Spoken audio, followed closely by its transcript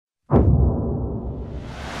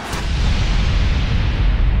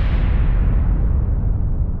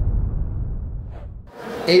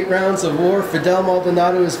8 rounds of war. Fidel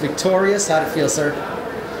Maldonado is victorious. How'd it feel, sir?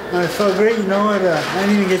 I felt great. You know what? I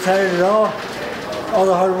didn't even get tired at all. All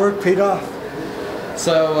the hard work paid off.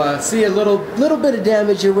 So, see a little bit of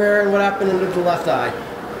damage you're wearing. What happened under the left eye?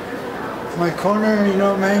 My corner, you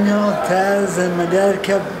know, Manuel, Taz, and my dad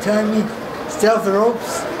kept telling me, stay off the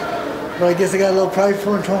ropes. But I guess I got a little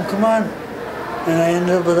prideful and told him, come on. And I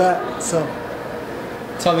ended up with that, so.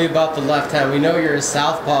 Tell me about the left hand. We know you're a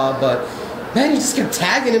southpaw, but man, you just kept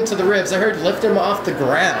tagging him to the ribs. I heard lift him off the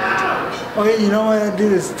ground. Okay, you know what? That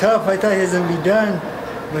dude is tough. I thought he was going to be done,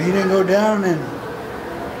 but he didn't go down. And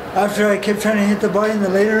after I kept trying to hit the body in the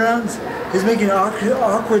later rounds, he was making it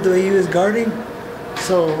awkward the way he was guarding.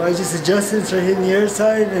 So I just adjusted, started hitting the air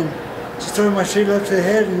side, and just throwing my straight left to the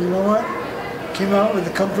head. And you know what? Came out with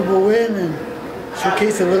a comfortable win and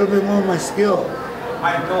showcased a little bit more of my skill.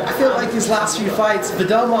 I feel like these last few fights,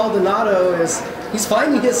 Fidel Maldonado he's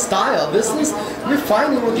finding his style. You're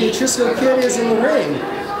finding what the Atrisco Kid is in the ring.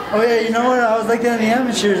 Oh yeah, you know what? I was like that in the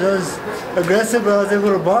amateurs. I was aggressive, but I was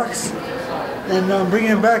able to box. And I'm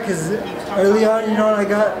bringing it back because early on, you know, I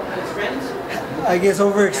got, I guess,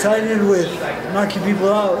 overexcited with knocking people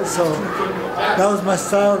out. So that was my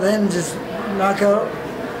style then, just knock out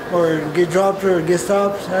or get dropped or get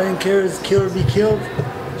stopped. I didn't care. It's kill or be killed.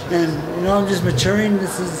 And, you know, I'm just maturing.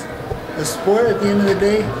 This is a sport at the end of the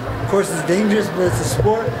day. Of course, it's dangerous, but it's a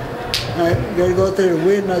sport. You got to go out there to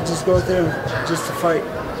win, not just go out there just to fight.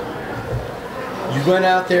 You went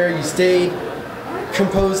out there, you stayed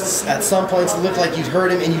composed at some points. It looked like you'd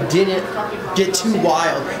hurt him, and you didn't get too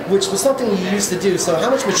wild, which was something you used to do. So how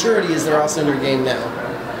much maturity is there also in your game now?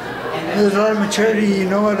 There's a lot of maturity. You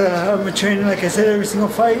know what? I'm maturing, like I said, every single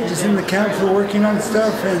fight, just in the camp for working on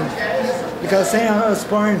stuff. And like I was saying, I was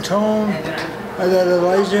sparring Tone. I got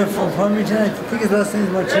Elijah from Farmington. I think his last name is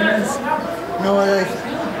Martinez. You know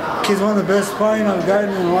what? Kid's one of the best sparring I've gotten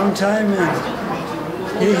in a long time.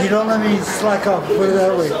 And he don't let me slack off, put it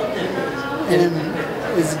that way. And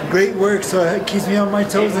it's great work, so it keeps me on my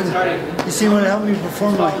toes, and you see what helped me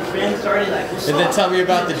perform like. And then tell me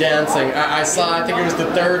about the dancing. I saw, I think it was the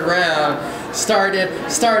 3rd round, started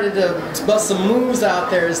to bust some moves out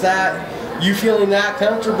there. Is that you feeling that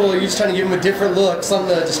comfortable, or are you just trying to give him a different look,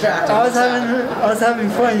 something to distract him? I was having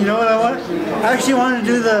fun. You know what I want? I actually want to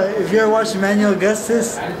do if you ever watch Emmanuel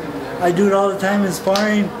Augustus, I do it all the time in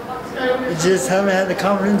sparring. I just haven't had the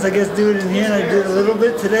confidence, I guess, to do it in here, and I did a little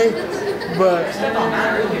bit today. But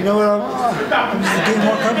you know what? I'm just getting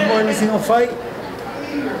more comfortable every single fight.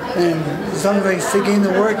 And as long as I stay getting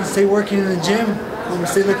the work and stay working in the gym, I'm going to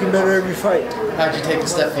stay looking better every fight. How'd you take a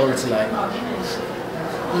step forward tonight?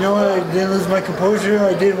 You know what? I didn't lose my composure.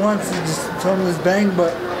 I did once, and just told him this bang,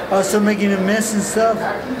 but I was still making him miss and stuff.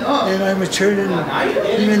 And I matured in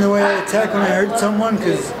even the way I attack when I hurt someone,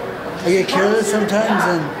 because I get careless sometimes.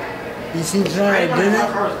 And you see tonight I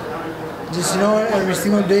didn't. Just, you know what, every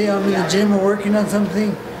single day I'm in the gym or working on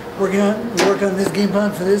something, work on this game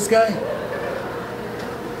plan for this guy.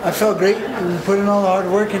 I felt great and put in all the hard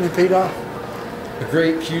work, and it paid off. A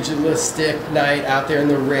great pugilistic night out there in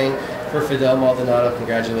the ring for Fidel Maldonado.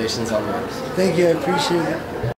 Congratulations on that. Thank you, I appreciate it.